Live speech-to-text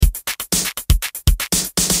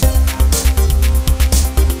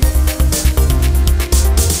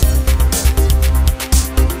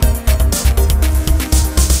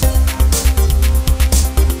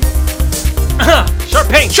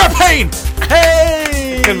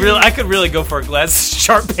I could really go for a glass of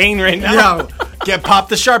Sharpain right now. Yo, pop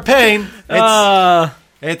the Sharpain.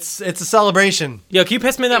 It's a celebration. Yo, can you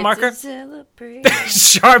pass me that marker? Celebrate.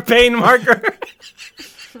 Sharpain marker.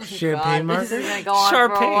 Champagne marker? This is going to go on for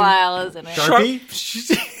Sharpain. a while, isn't it?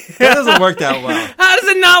 Sharpie? That doesn't work that well. How does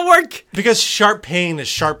it not work? Because Sharpain is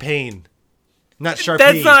Sharpain. Not Sharpie.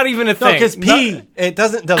 That's not even a No, thing. because P, it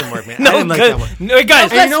doesn't work, man. I No, didn't like that one. no,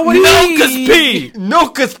 guys, you know what? milk is pee.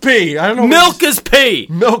 Milk is P. I don't know. Milk is pee.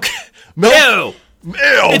 Milk. Ew. Ew.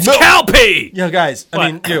 It's milk. cow pee. Yo, guys. I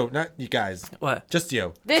What? mean, you, not you guys. What? Just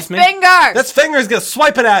you. This me? finger! That's fingers. Gonna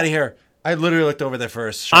swipe it out of here. I literally looked over there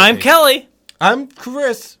first. Sharpie. I'm Kelly. I'm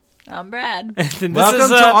Chris. I'm Brad. This Welcome is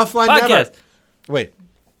to Offline podcast. Network. Wait.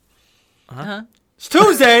 It's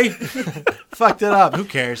Tuesday. Fucked it up. Who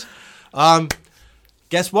cares?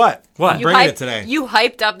 Guess what? What? I'm bringing it today. You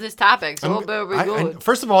hyped up this topic, so we'll be I- good.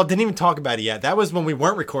 first of all, didn't even talk about it yet. That was when we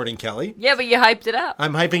weren't recording, Kelly. Yeah, but you hyped it up.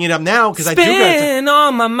 I'm hyping it up now because I do got to. Spin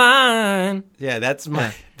on my mind. Yeah, that's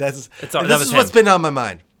my. That's. It's all- that This was is what's him. been on my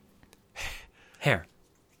mind. Hair.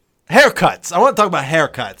 Haircuts. I want to talk about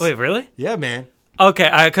haircuts. Wait, really? Yeah, man. Okay,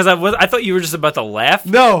 because I thought you were just about to laugh.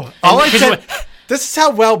 No, all I because said. you This is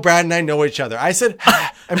how well Brad and I know each other. I said,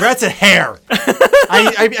 and Brad said hair.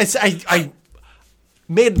 I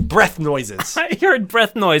made breath noises. I heard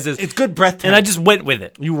breath noises, It's good breath. and I just went with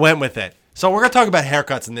it. You went with it. So we're gonna talk about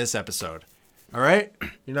haircuts in this episode. All right?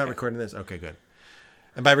 You're not recording this? Okay, good.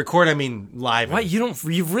 And by record, I mean live. What you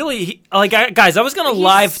really like, guys? I was gonna He's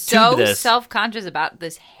live so tube this. self-conscious about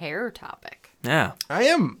this hair topic. Yeah. I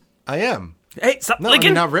am. Hey, stop No, I licking.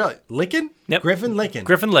 mean, not really. Licking? Yep. Griffin licking.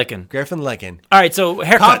 Griffin licking. Griffin licking. All right, so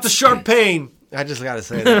haircuts. Pop the Sharpain. I just gotta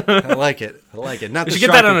say that. I like it. Not We the should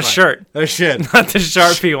get that on a Sharpie part. shirt. I should. Not the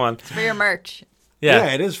Sharpie one. For your merch. Yeah.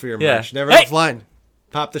 Yeah. it is for your Yeah. merch. Never Hey! offline.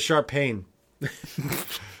 Pop the Sharpain.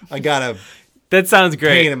 I got That sounds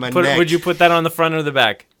great. Pain in my neck. Would you put that on the front or the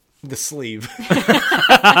back? the sleeve.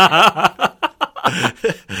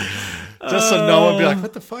 Just so no one would be like,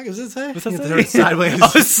 what the fuck is this? What's that that? Sideways. Oh,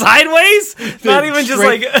 sideways? Not even just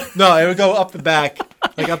Straight- like No, it would go up the back,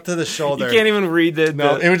 like up to the shoulder. you can't even read the.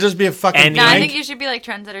 No, the- it would just be a fucking And No, I blank. think you should be like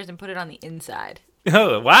trendsetters and put it on the inside.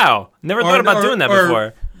 Oh wow! Never thought about doing that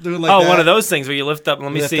before. do it like Oh, that. one of those things where you lift up.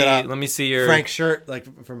 Let me Lift see. it up. Let me see your Frank shirt,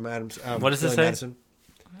 like from Adams. What does it Billy say? Madison.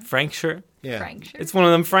 Frank shirt. Yeah. Frank shirt. It's one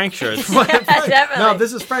of them Frank shirts. Who Definitely. No,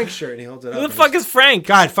 this is Frank's shirt, and he holds it up. the fuck is Frank?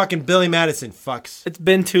 God, fucking Billy Madison, fucks. It's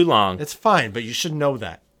been too long. It's fine, but you should know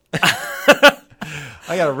that.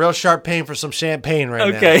 I got a real sharp pain for some champagne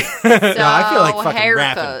right Okay. So, I feel like fucking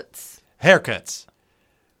rapping. haircuts. now. Haircuts.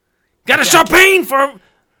 Got a Sharpain for.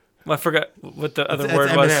 Well, I forgot what the other That's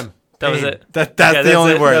word was. Eminem. That was Pain. it. That's Yeah, the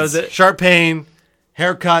only it. word. That was it. Sharp pain,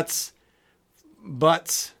 haircuts,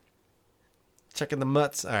 butts. Checking the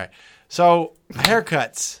mutts. All right. So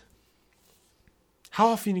haircuts. How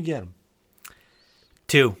often you get them?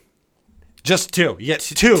 Two. Just two. You get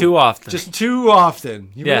two. Too often. Just too often.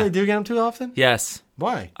 You Yeah. really do get them too often? Yes.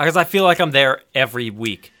 Why? Because I feel like I'm there every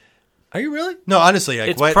week. Are you really? No, honestly, like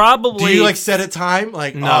It's what? probably- Do you like set a time?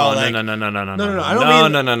 Like No, oh, no, like, no. No, I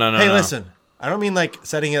don't mean. No. Hey, listen. I don't mean like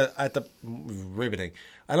setting it at the riveting.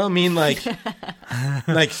 I don't mean like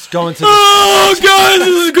like going to the Oh, guys, this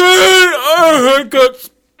is great. Oh, hiccups.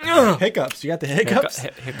 hiccups. You got the hiccups?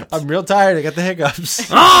 Hiccups. I'm real tired. I got the hiccups.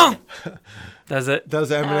 Oh! That's it. That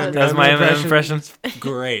was Eminem. That was my Eminem impression.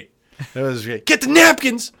 Great. That was great. Get the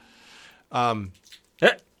napkins.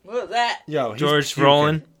 What was that? Yo, he's George puking.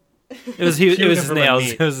 Roland. It was it Puking was his for my nails.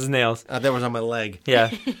 meat. It was his nails. That was on my leg. Yeah.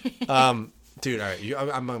 Dude, all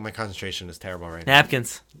right. My concentration is terrible right now.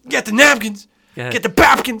 Napkins. Get the napkins. Go ahead. Get the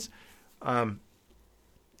papkins.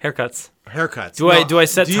 Haircuts. Haircuts. Do I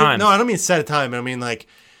set times? No, I don't mean set a time. I mean like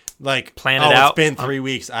Plan oh, it out? It's been 3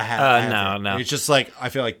 weeks. I have. no. It's just like I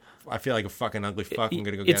feel like a fucking ugly fuck. I'm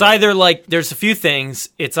gonna go get It's it. either like there's a few things.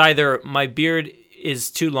 It's either my beard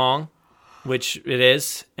is too long, which it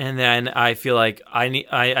is, and then I feel like I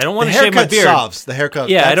don't want the to shave my haircut beard. solves the haircut.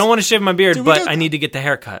 Yeah, I That's- don't want to shave my beard, Dude, we but go- I need to get the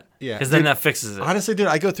haircut. Yeah, because then dude, that fixes it. Honestly, dude,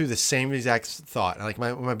 I go through the same exact thought. Like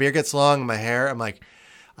when my beard gets long, and my hair, I'm like,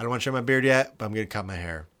 I don't want to shave my beard yet, but I'm gonna cut my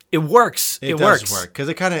hair. It works. It does works. work because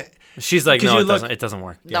it kind of. She's like, 'Cause no, you it look- doesn't. It doesn't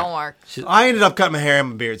work. Don't work. I ended up cutting my hair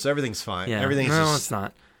and my beard, so everything's fine. Yeah, Everything's no, just. it's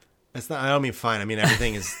not. It's not. I don't mean fine. I mean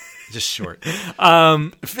everything is just short.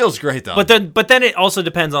 It feels great though. But then it also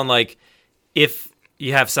depends on like if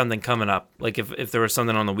you have something coming up. Like if there was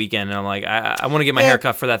something on the weekend and I'm like, I want to get my Yeah. hair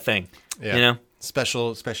cut for that thing. Yeah. You know?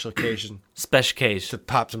 Special occasion Special case. to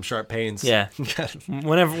pop some sharp pains. Yeah.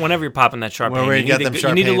 Whenever you're popping that sharp Where pain, we you get need, them to, sharp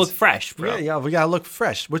you need to pains. look fresh, bro. Yeah, we gotta look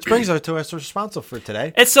fresh. Which brings us to our responsible for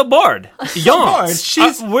today. It's so bored. bored.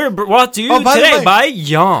 She's- We're brought to you Oh, by the today way- by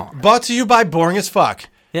Yawn. Brought to you by Boring as Fuck.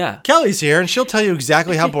 Yeah. Kelly's here, and she'll tell you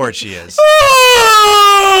exactly how bored she is.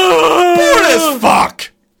 Bored as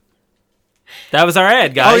fuck. That was our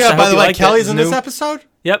ad, guys. Oh yeah. I By hope the you way, liked it. Kelly's It's in new. this episode.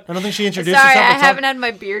 Yep. I don't think she introduced Sorry, herself. I at all. haven't had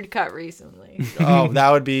my beard cut recently. Oh,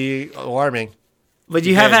 that would be alarming. But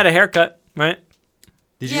you have had a haircut, right?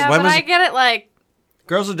 Did you? Yeah, When but was I get it like.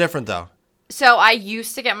 Girls are different though. So I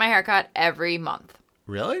used to get my hair cut every month.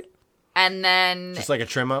 Really? And then Just like a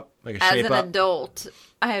trim up, like a as shape an up. adult,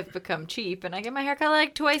 I have become cheap and I get my hair cut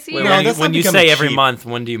like twice a Wait, year. No, when that's you, when not you becoming say every cheap. month,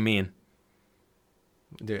 when do you mean?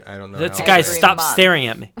 Dude, I don't know. That's how- guys, Every stop month. staring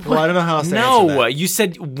at me. Well, I don't know how else to answer No, that. you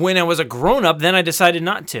said when I was a grown up, then I decided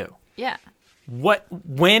not to. Yeah. What?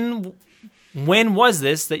 When was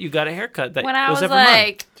this that you got a haircut? That When I was every month?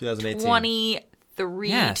 like 2018. 23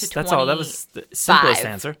 Yes, to 20. that's all. That was the simplest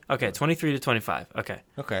 5. answer. Okay, 23 to 25. Okay.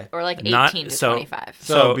 Okay. Or like 18 Not- to so- 25.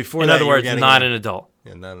 So before in that, other you were words, getting not a- an adult.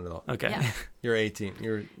 Yeah, not at all. Okay. Yeah. You're 18.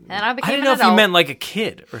 You're. And then I became I didn't an know if adult. you meant like a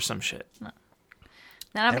kid or some shit. Then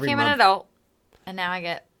I every became month. an adult. And now I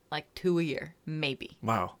get like 2 a year. Maybe.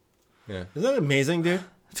 Wow, Yeah. Isn't that amazing, dude?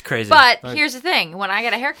 that's crazy. But here's the thing. When I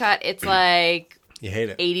get a haircut, it's like You hate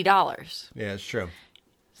it. $80. Yeah, it's true.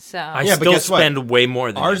 So I Yeah, but still guess what? spend way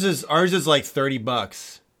more than Ours you. is like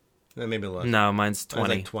 $30. Maybe less. No, mine's Mine's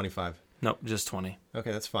 20. like 25. Nope, just 20.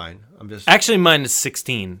 Okay, that's fine. I'm just Actually, mine is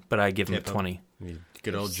 16, but I give him Yeah, but- 20.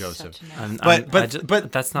 good old Joseph. such a nice-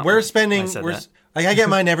 But that's not. we're why spending. I said We're that. like I get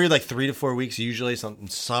mine every like 3 to 4 weeks. Usually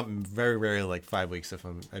something very rarely like 5 weeks if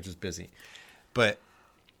I'm just busy. But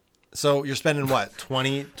so you're spending what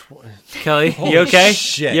 20 Kelly, Holy you okay?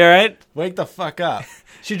 shit. You all right? Wake the fuck up.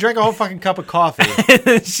 She drank a whole fucking cup of coffee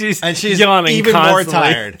she's and she's yawning even constantly. more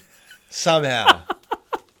tired somehow.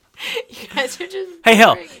 you guys are just. Hey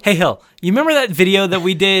Hill, boring. hey Hill, you remember that video that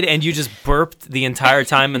we did and you just burped the entire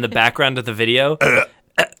time in the background of the video?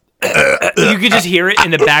 You could just hear it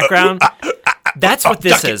in the background. That's what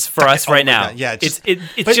this is for us right now. God. Yeah, it's but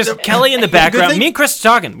it's just the- Kelly in the good background. thing- Me and Chris are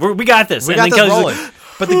talking. We got this. We And got then this Kelly's rolling. like,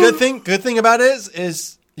 But the good thing about it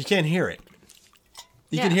is you can't hear it.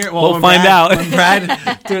 You can Yeah. hear it. We'll when find out. when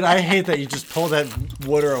Brad, dude, I hate that you just pull that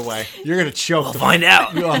water away. You're gonna choke. we'll find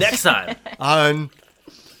out next time. on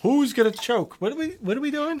who's gonna choke. What are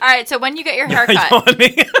we doing? All right. So when you get your haircut,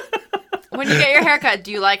 when you get your haircut,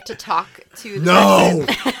 do you like to talk to the No,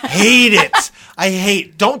 person? hate it. I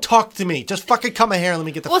hate. Don't talk to me. Just fucking cut my hair and let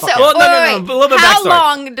me get the Well, fuck so out. Well, no, wait, no, wait. a little bit How backstory.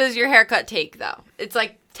 long does your haircut take though? It's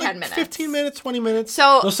like 10 minutes. 15 minutes, 20 minutes.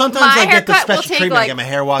 So well, sometimes my I get the haircut will special take treatment. I like get my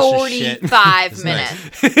hair washed and shit. 45 It's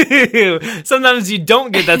minutes. Sometimes you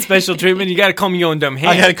don't get that special treatment. You got to comb your own dumb hair.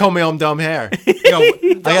 I gotta comb my own dumb hair. No,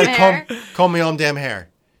 I gotta hair? comb my own damn hair.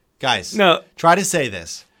 Guys, No. try to say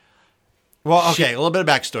this. Well, okay, a little bit of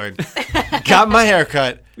backstory. Got my hair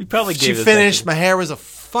cut. We probably She gave this finished. back My hair was a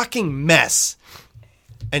fucking mess.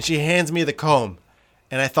 And she hands me the comb.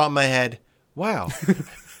 And I thought in my head, wow.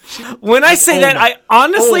 When I say that, I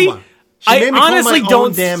honestly, Oma. She made me comb my own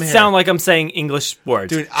don't damn hair. sound like I'm saying English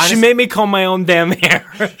words. Dude, she honest- made me comb my own damn hair.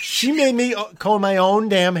 She made me comb my own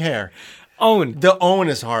damn hair. Own. The own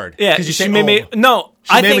is hard. Yeah, 'Cause you she say made me. own. No, She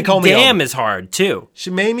I made me think comb my damn own. is hard too. She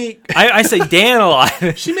made me. I say Dan a lot.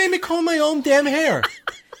 She made me comb my own damn hair.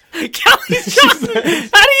 Kelly, how do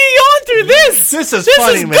you yawn through this? This is This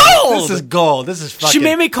funny, is man. gold. This is gold. This is fucking. She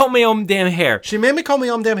made me comb my own damn hair. She made me comb my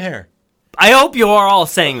own damn hair. I hope you are all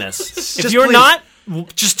saying this. If Just you're please. not,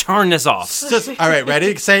 just turn this off. Just all right.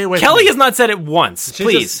 Ready? Say it with Kelly me. has not said it once. She's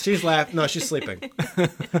Please. she's laughing. No, she's sleeping.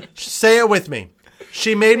 Say it with me.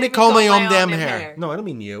 She made me comb my own damn hair. No, I don't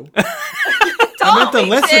mean you. I meant the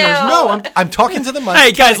listeners. No, I'm talking to the mic.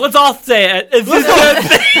 Hey guys, let's all say it. It's just good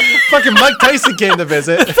thing. Fucking Mike Tyson came to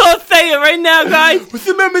visit. Let's all say it right now, guys.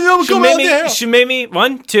 She made me She made me. She made me.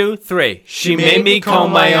 1, 2, 3. She made me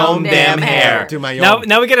comb my own damn hair. Do my Now, own.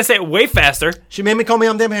 now we gotta say it way faster. She made me comb my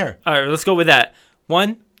own damn hair. All right, let's go with that.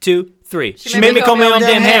 1, 2, 3. She made me comb my own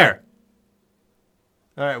damn hair.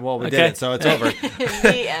 All right. Well, we Okay. did it, so it's over.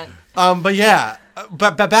 The end. But yeah.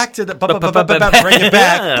 But back to the. Bring it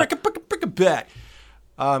back. Bring it back.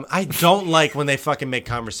 I don't like when they fucking make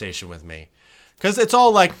conversation with me, because it's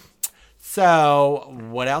all like, so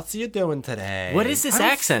what else are you doing today? What is this I don't-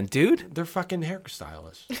 accent, dude? They're fucking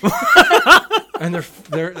hairstylists, and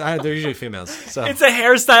they're usually females. So It's a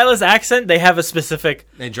hairstylist accent. They have a specific.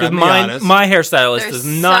 They drive me mine, honest. my hairstylist They're does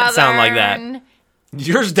not sound like that. Southern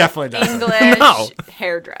Yours definitely doesn't. English No.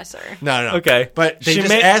 hairdresser. No. Okay. But they She just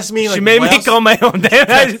made- asked me, like, she made what me else? call my own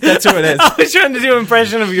damn. That's who it is. I was trying to do an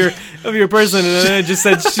impression of your person, and then it just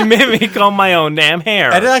said she made me comb my own damn hair.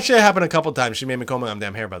 And it actually happened a couple times. She made me comb my own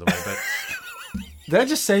damn hair, by the way. But did I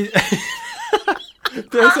just say?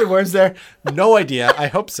 Did I say words there? No idea. I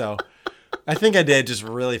hope so. I think I did, just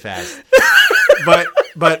really fast.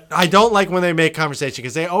 But I don't like when they make conversation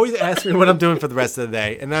because they always ask me what I'm doing for the rest of the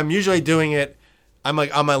day, and I'm usually doing it. I'm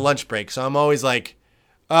like on my lunch break, so I'm always like,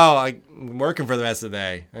 "Oh, I'm working for the rest of the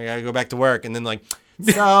day. I gotta go back to work." And then like,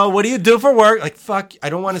 "So what do you do for work?" Like, fuck, I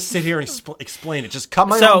don't want to sit here and explain it. Just cut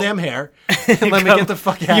my So- own damn hair and let me get the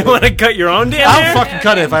fuck out. You of want here. to cut your own damn I'll hair? fucking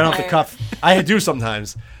cut it if I don't have to cuff. I do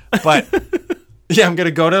sometimes, but yeah, I'm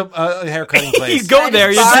gonna go to a hair cutting place. You go there.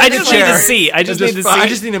 I just need to see. I just need to see. I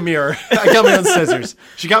just need a mirror. I got my own scissors.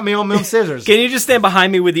 She got me own scissors. Can you just stand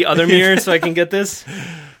behind me with the other mirror so I can get this?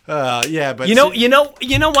 Yeah, but You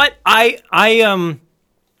know what? I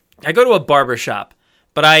go to a barber shop,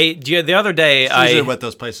 but the other day It's usually what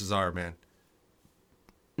those places are, man.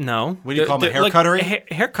 no. What do you call them, a hair like, cuttery?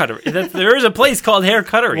 Hair cuttery. There is a place called hair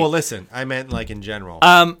cuttery. Well, listen, I meant like in general.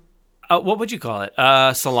 What would you call it?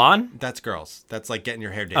 Salon? That's girls. That's like getting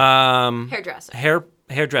your hair done. Hairdresser.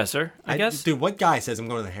 Hairdresser, I guess. Dude, what guy says I'm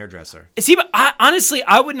going to the hairdresser? See, but honestly,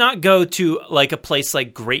 I would not go to like a place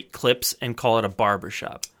like Great Clips and call it a barber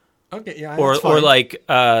shop. Okay, yeah, Or that's fine. like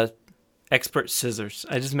Expert Scissors.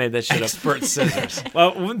 I just made that shit up. Expert scissors.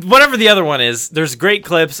 Well, whatever the other one is, there's Great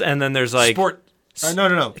Clips, and then there's like Sport. No.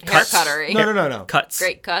 Hair cuttery. No. Cuts.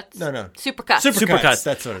 Great cuts. No. Super cuts. Supercuts.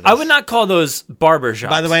 That's what it is. I would not call those barber shops.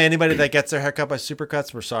 By the way, anybody that gets their hair cut by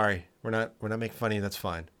Supercuts, we're sorry. We're not making fun of you. That's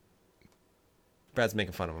fine. Brad's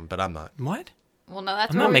making fun of him, but I'm not. What? Well, no,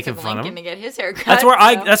 that's I'm where not we making took fun of Lincoln him. to get his hair cut. That's where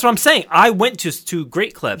so- That's what I'm saying. I went to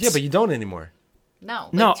Great Clips. Yeah, but you don't anymore. No.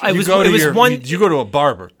 No, like, I You was. go to It was your, one. you go to a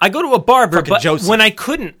barber. I go to a barber, Fucking but Joseph. when I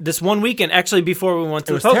couldn't this one weekend, actually before we went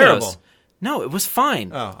to It was the Poconos. terrible. No, it was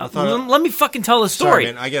fine. Oh, I thought let me fucking tell the story. Sorry,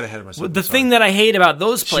 man. I get ahead of myself. The thing that I hate about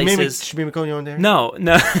those she made places. me comb your own hair. No.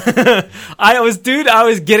 I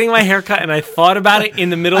was getting my hair cut and I thought about it in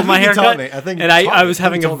the middle of my think you haircut. told me. I think and you told I me. was I think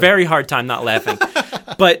having you a told me. very hard time not laughing.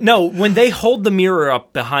 But no, when they hold the mirror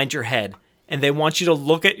up behind your head and they want you to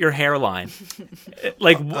look at your hairline,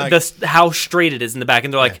 like how straight it is in the back,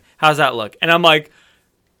 and they're like, "How's that look?" And I'm like,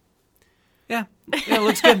 "Yeah,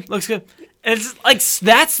 looks good, looks good." And it's like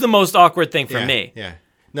that's the most awkward thing for me. Yeah.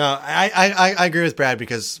 No, I agree with Brad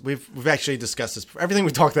because we've actually discussed this. Everything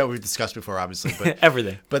we talked about, we've discussed before, obviously. But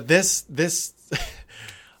Everything. But this,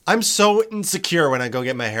 I'm so insecure when I go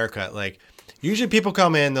get my haircut. Like, usually people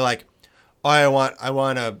come in, they're like, "Oh, I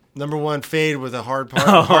want a number one fade with a hard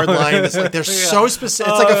line." It's like they're so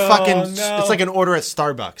specific. It's like a fucking. no. It's like an order at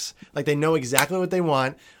Starbucks. Like they know exactly what they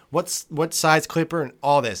want, what size clipper, and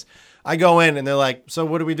all this. I go in and they're like, "So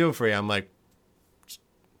what do we do for you?" I'm like,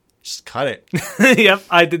 "Just cut it." Yep,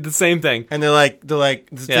 I did the same thing. And they're like the Yeah.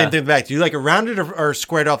 same thing back. Do you like it rounded or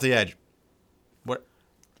squared off the edge?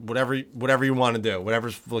 Whatever you want to do. Whatever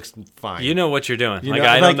looks fine. You know what you're doing. You Like know,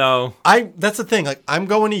 I don't know. That's the thing. Like I'm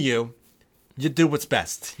going to you. You do what's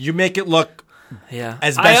best. You make it look. Yeah,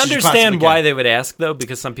 as best I as you understand possibly why can. they would ask though,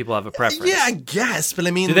 because some people have a preference. Yeah, I guess. But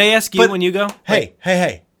I mean, Do they ask you but- when you go? Hey.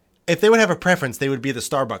 If they would have a preference, they would be the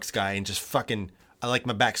Starbucks guy and just fucking. I like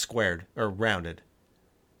my back squared or rounded.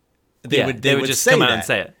 They would just say come out that. and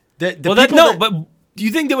say it. The Well, people but do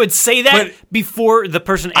you think they would say that But- before the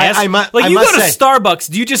person asks? I like I you must go to say- Starbucks,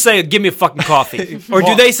 do you just say, "Give me a fucking coffee," or do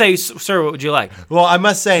Well- they say, "Sir, what would you like?" Well, I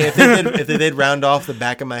must say, if they did round off the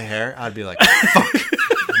back of my hair, I'd be like, "Fuck,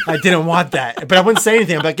 I didn't want that." But I wouldn't say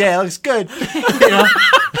anything. I'm like, "Yeah, it looks good." You know,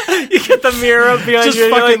 You get the mirror up behind just you.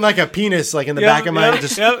 and you're fucking like, like a penis, like in the Yep, back of my, yep,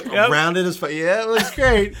 just yep. rounded as fuck. Yeah, it looks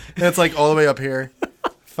great. And it's like all the way up here.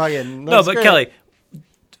 Fucking no, but Kelly,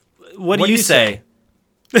 what do you say?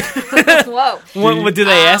 Whoa. What do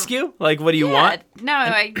they ask you? Like, what do you want? No,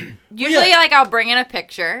 I usually like I'll bring in a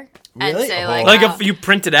picture and Really? say Oh. like, Like oh, if you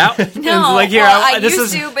print it out? No, like here, well, I this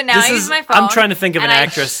used is, to, but now this I use is- my phone, I'm trying to think of an and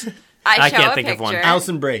actress. I show can't a think of one. picture.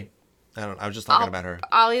 Alison Brie. I was just talking about her.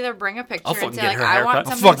 I'll either bring a picture I'll and fucking say get like her I haircut. want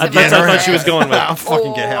I'll something fucking similar get her to I thought she was this. going with. I'll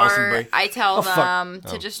fucking get Alison Brie. Or I tell fuck. them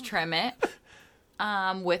to just trim it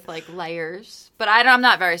with like layers. But I'm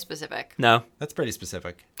not very specific. No, That's pretty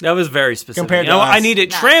specific. that was very specific. Compared You to know, I us. need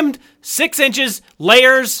it No. trimmed 6 inches,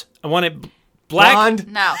 layers. I want it black.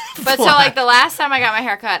 Blonde. No. But so like the last time I got my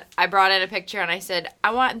hair cut, I brought in a picture and I said,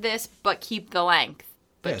 I want this but keep the length.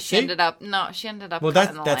 But Yeah, she see? ended up Well, cutting the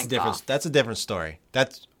that's length different. off. That's a different story.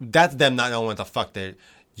 That's them not knowing what the fuck they.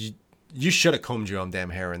 You should have combed your own damn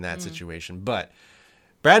hair in that situation. But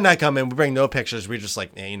Brad and I come in, we bring no pictures. We're just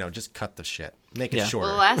like, just cut the shit. Make it shorter.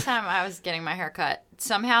 Well, the last time I was getting my hair cut,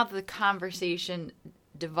 somehow the conversation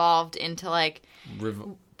devolved into like...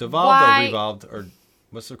 Devolved or revolved, or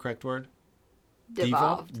what's the correct word?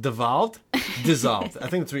 Devolved. Devolved? Dissolved. I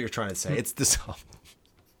think that's what you're trying to say. It's dissolved.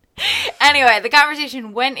 Anyway, the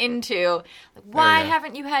conversation went into, why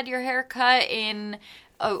haven't you had your hair cut in...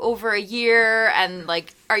 over a year, and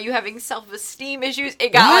like, are you having self-esteem issues?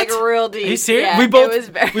 It got like real deep. Are you serious? Yeah, we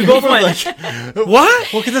both went like,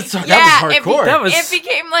 what? Well, because that was hardcore. It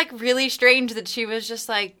became like really strange that she was just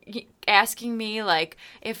like asking me like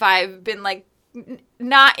if I've been like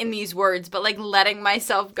not in these words, but like letting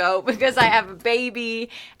myself go because I have a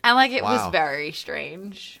baby, and like it was very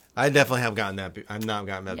strange. I definitely have gotten that. I've not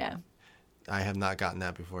gotten that. Yeah, I have not gotten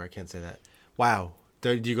that before. I can't say that. Wow.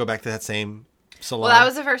 Did you go back to that same salon? Well, that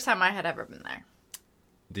was the first time I had ever been there.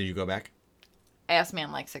 Did you go back? I asked me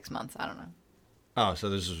in like 6 months. I don't know. Oh, so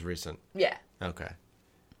this was recent. Yeah. Okay.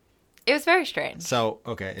 It was very strange. So,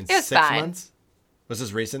 okay, in it was 6 fine. months? Was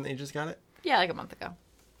this recent that you just got it? Yeah, like a month ago.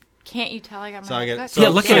 Can't you tell I got my So I get- haircut? so- Yeah,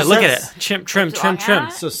 look at it. Trim.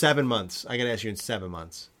 So 7 months. I got to ask you in 7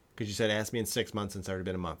 months. Because you said ask me in 6 months and it's already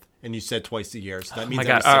been a month. And you said twice a year. So that means Oh my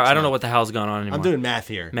every God. 6 I don't know months. what the hell's going on anymore. I'm doing math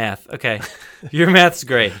here. Math. Okay. Your math's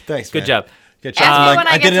great. Thanks, Good man. job. Good Ask me when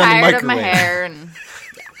I I get did it on the tired of my microwave. hair and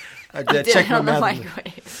I did checked it on the math.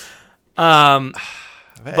 microwave.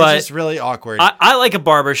 It's But just really awkward. I like a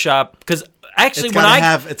barber shop because actually it's when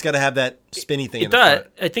got to have that spinny thing it in the does.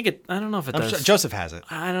 front. I think it. I don't know if it I'm does. sure Joseph has it.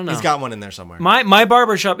 I don't know. He's got one in there somewhere. My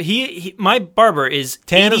barber shop. My barber is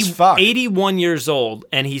Tan as fuck. 81 years old,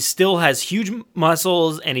 and he still has huge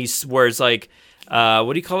muscles, and he wears like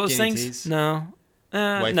what do you call those Skinny things? tees? No,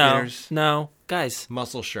 White no, beaters? no, guys.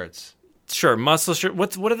 Muscle shirts. Sure, muscle shirt.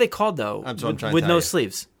 What are they called though? That's what I'm trying to with tell no you.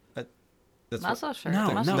 sleeves. That's Muscle shirt.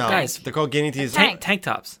 No, muscle no, tank. guys. They're called guinea tees. Tank.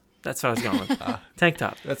 Tanktops. That's what I was going with. Tank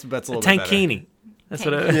top. That's a little bit Tankini. That's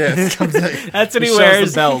what. better. Yeah, That's what he shows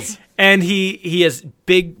wears. the bells. And he has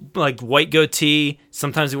big like white goatee.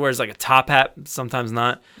 Sometimes he wears like a top hat. Sometimes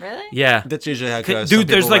not. Really? Yeah. That's usually how it goes. Dude, Some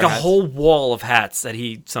there's people like a wear hats. whole wall of hats that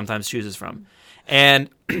he sometimes chooses from. And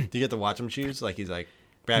Do you get to watch him choose? Like he's like.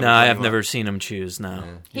 Brad, no, which one I've you never want? seen him choose. No.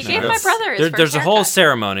 He No. gave my brother his first There's a whole haircut.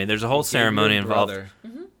 ceremony. There's a whole Your ceremony involved. brother.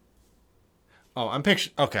 Oh, I'm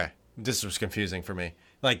picturing. Okay, this was confusing for me.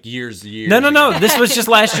 Like years. No. This was just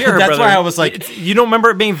last year. Her That's brother. why I was like- you don't remember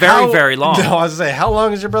it being very long. No, I was gonna say, how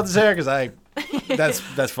long is your brother's hair? Because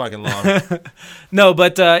that's fucking long. No,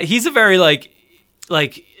 but he's a very like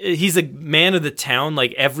he's a man of the town.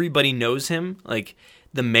 Like everybody knows him. Like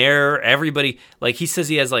the mayor, everybody. Like he says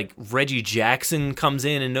he has like Reggie Jackson comes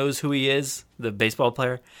in and knows who he is, the baseball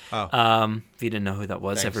player. Oh. If you didn't know who that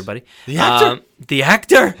was, Thanks. everybody. The actor? The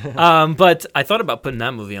actor. But I thought about putting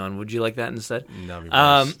that movie on. Would you like that instead? That'd be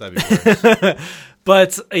worse. That'd be worse.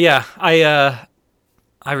 But yeah,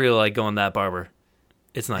 I really like going to that barber.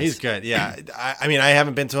 It's nice. He's good. Yeah, I mean, I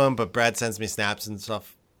haven't been to him, but Brad sends me snaps and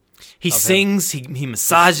stuff. He sings. He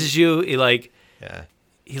massages you. Yeah,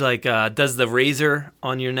 He does the razor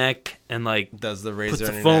on your neck and like does the razor puts the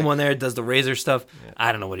on your foam neck. on there. Does the razor stuff.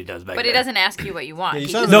 I don't know what he does back But there. he doesn't ask you what you want. Yeah, you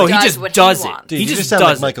he sound just like- No, he does just what does he it. wants. Dude, He you just just sound does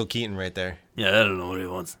like it. Michael Keaton right there. Yeah, I don't know what he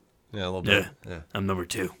wants. Yeah, a little Yeah, bit. Yeah. I'm number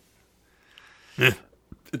 2.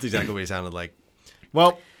 That's exactly what he sounded like.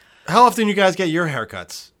 Well, how often you guys get your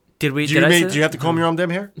haircuts? Did we? Do Did I say you that? have to comb your own damn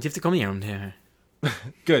hair? Do you have to comb your own hair?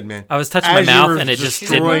 Good, man. I was touching As my you mouth were and it just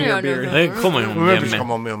destroying didn't. your beard. Hey, comb my own Remember damn to hair.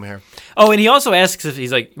 comb on my own hair. Oh, and he also asks if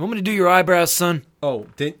he's like, "You want me to do your eyebrows, son?" Oh,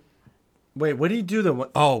 wait, what did you do then?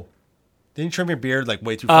 Oh, didn't you trim your beard like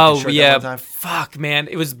way too fucking Oh short that yeah, one time? fuck man!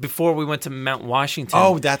 It was before we went to Mount Washington.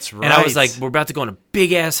 Oh, that's right. And I was like, "We're about to go on a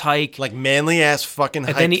big ass hike." like manly ass fucking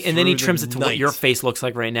hike. and then he through trims the it to what night. your face looks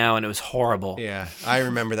like right now, and it was horrible. Yeah, I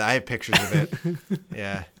remember that. I have pictures of it.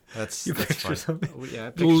 Yeah, that's pictures fun. of it? Yeah, I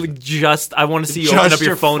have pictures. Just, I want to see you Just open up your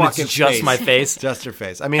your phone. It's fucking just face. my face. Just your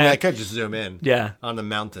face. I mean, I could just zoom in. Yeah. On the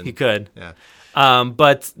mountain. He could. Yeah.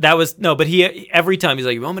 But that was no. But he every time he's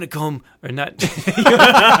like, "You want me to comb or not?" You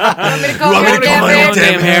want me to comb your damn my hair? own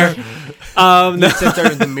damn hair. No. He sits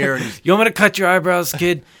there in the mirror and he's, You want me to cut your eyebrows,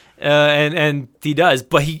 kid? And he does,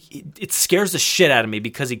 but it scares the shit out of me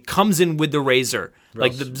because he comes in with the razor,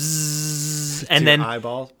 like the bzzz, and to then your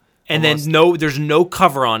eyeballs. and almost. then there's no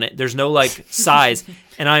cover on it. There's no like size,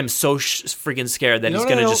 and I am so freaking scared that You know he's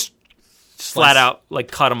what I gonna know? just flat out like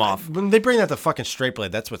cut him off. When they bring out the fucking straight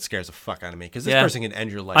blade, that's what scares the fuck out of me because this Yeah. person can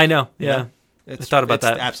end your life. I know. You Yeah. I thought about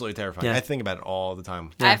that. It's absolutely terrifying. Yeah. I think about it all the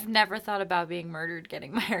time. I've never thought about being murdered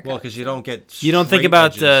getting my hair cut. Well, because you don't get. You don't think straight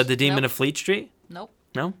about edges. the Demon Nope. of Fleet Street? Nope.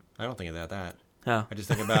 No. I don't think about that. Oh. I just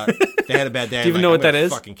think about they had a bad day. Do you even like, know I'm what that gonna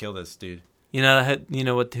is? Fucking kill this dude. You know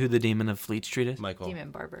who the demon of Fleet Street is? Michael.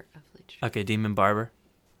 Demon Barber of Fleet Street. Okay, Demon Barber.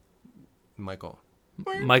 Michael.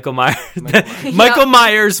 Michael Myers. Michael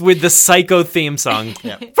Myers with the Psycho theme song.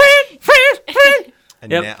 Yeah. Friend.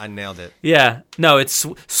 I nailed it. Yeah. No, it's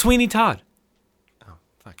Sweeney Todd. Oh,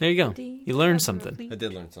 fuck. There you go. You learned something. I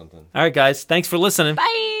did learn something. All right, guys. Thanks for listening.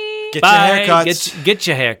 Bye. Get Bye. your haircuts. Get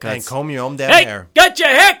your haircuts. And comb your own damn Hey, hair. get your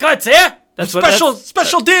haircuts here. That's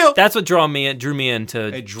Special deal. That's what drew me in to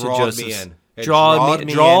It drawed me Joseph's. in. It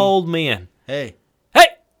Drawed me in. Hey, Hey.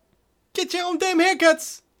 get your own damn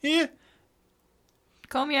haircuts. Here.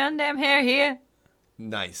 Comb your own damn hair here.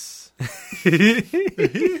 Nice.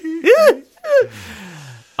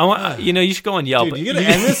 I want, you should go on Yelp. Dude, you gonna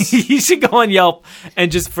end this? You should go on Yelp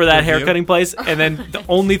and just for that Review? haircutting place, and then the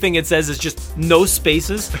only thing it says is just no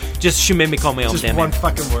spaces. Just she made me call my own Just damn one hair.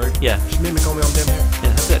 fucking word. Yeah. She made me comb my own damn hair.